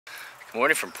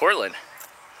Morning from Portland.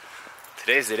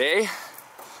 Today's the day,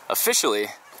 officially,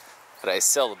 that I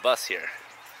sell the bus here.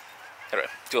 Gotta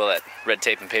do all that red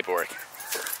tape and paperwork.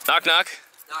 Knock, knock.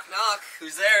 Knock, knock.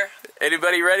 Who's there?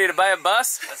 Anybody ready to buy a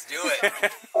bus? Let's do it.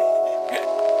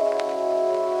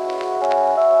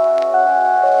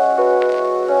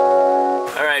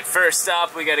 Alright, first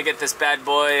stop, we gotta get this bad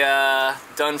boy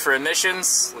done for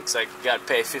emissions. Looks like we gotta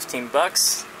pay 15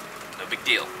 bucks. No big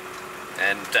deal.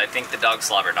 And I think the dog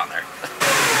slobbered on there.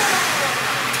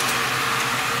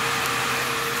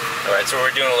 Alright, so we're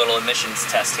doing a little emissions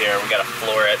test here. We gotta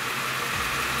floor it.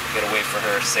 We gotta wait for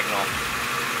her signal.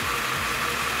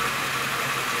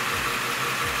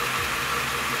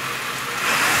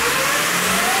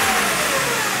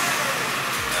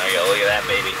 There you go, look at that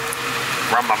baby.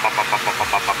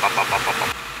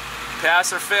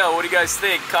 Pass or fail, what do you guys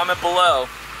think? Comment below.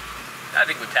 I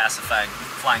think we passed the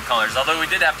flying colors, although we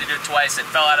did have to do it twice. It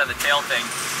fell out of the tail thing.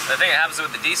 The thing that happens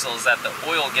with the diesel is that the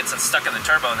oil gets stuck in the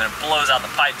turbo and then it blows out the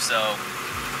pipe, so,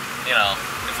 you know,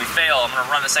 if we fail, I'm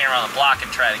gonna run this thing around the block and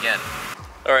try it again.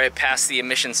 All right, passed the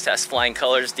emissions test, flying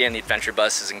colors. Dan the Adventure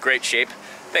Bus is in great shape,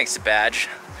 thanks to Badge.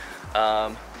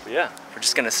 But yeah, we're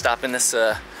just gonna stop in this,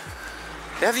 they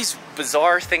have these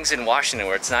bizarre things in Washington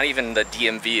where it's not even the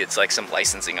DMV, it's like some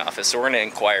licensing office, so we're gonna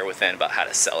inquire with them about how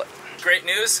to sell it. Great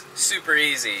news, super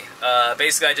easy.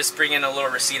 Basically I just bring in a little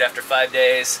receipt after 5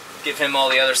 days, give him all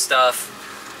the other stuff,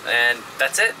 and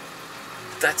that's it.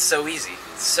 That's so easy,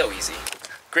 so easy.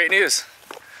 Great news,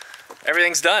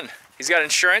 everything's done. He's got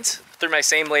insurance through my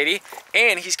same lady,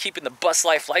 and he's keeping the Bus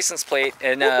Life license plate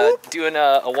and doing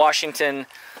a Washington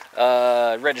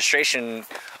registration.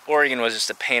 Oregon was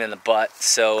just a pain in the butt,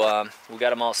 so we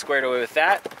got him all squared away with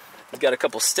that. We've got a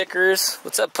couple stickers.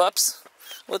 What's up, pups?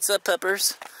 What's up,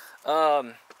 peppers?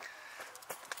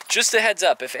 Just a heads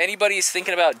up, if anybody's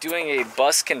thinking about doing a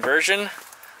bus conversion,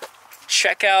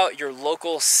 check out your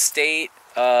local state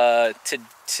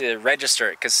to register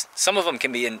it, because some of them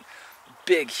can be a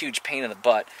big, huge pain in the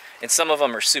butt, and some of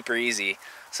them are super easy.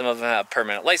 Some of them have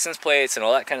permanent license plates and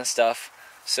all that kind of stuff.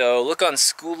 So look on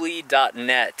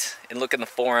SKOOLIE.net and look in the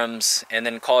forums, and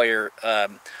then call your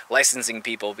licensing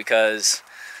people, because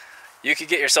you could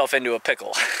get yourself into a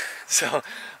pickle. So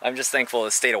I'm just thankful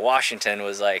the state of Washington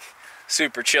was like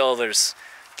super chill.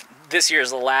 This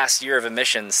year's the last year of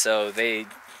emissions, so they,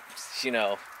 you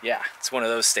know, yeah, it's one of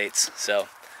those states. So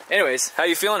anyways, how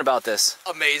you feeling about this?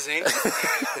 Amazing.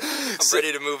 I'm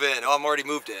ready to move in. Oh, I'm already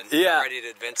moved in. Yeah. I'm ready to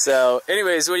adventure. So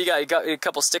anyways, what do you got? You got a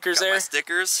couple stickers there? My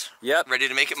stickers. Yep. Ready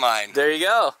to make it mine. There you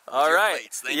go. All right.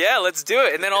 Plates. Yeah, let's do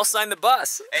it. And then I'll sign the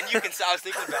bus. And you can, I was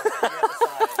thinking about that. You have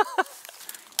to sign.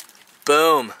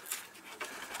 Boom.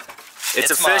 It's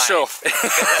official.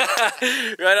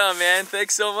 Right on, man.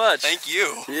 Thanks so much. Thank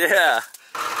you. Yeah.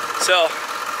 So,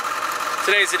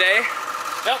 today's the day.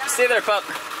 Nope, stay there, pup.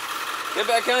 Get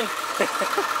back on.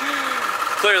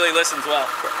 Clearly listens well.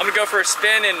 I'm gonna go for a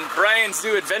spin in Brian's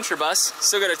new adventure bus.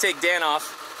 Still gotta take Dan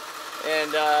off.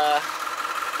 And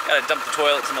gotta dump the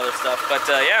toilet, some other stuff. But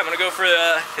yeah, I'm gonna go for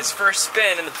his first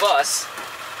spin in the bus.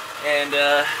 And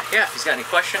yeah, if he's got any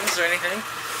questions or anything,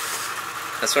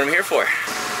 that's what I'm here for.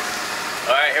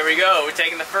 Alright, here we go. We're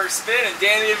taking the first spin in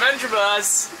Dan the Adventure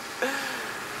Bus.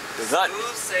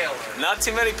 Smooth sailor. Not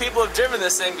too many people have driven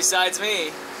this thing besides me.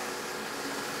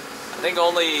 I think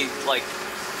only like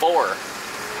 4.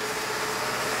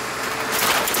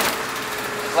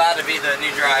 Glad to be the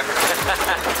new driver.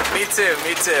 Me too,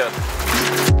 me too.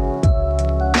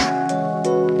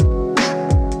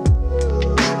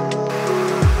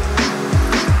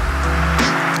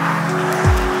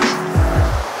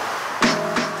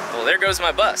 There goes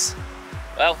my bus.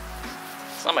 Well,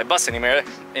 it's not my bus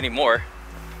anymore.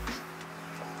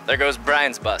 There goes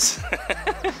Brian's bus.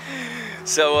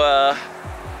 So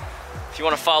if you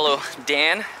want to follow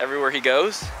Dan everywhere he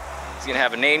goes, he's gonna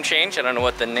have a name change. I don't know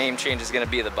what the name change is gonna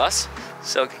be of the bus.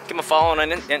 So give him a follow on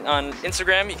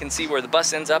Instagram. You can see where the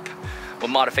bus ends up, what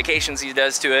modifications he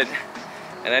does to it,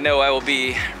 and I know I will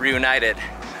be reunited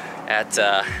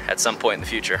at some point in the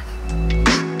future.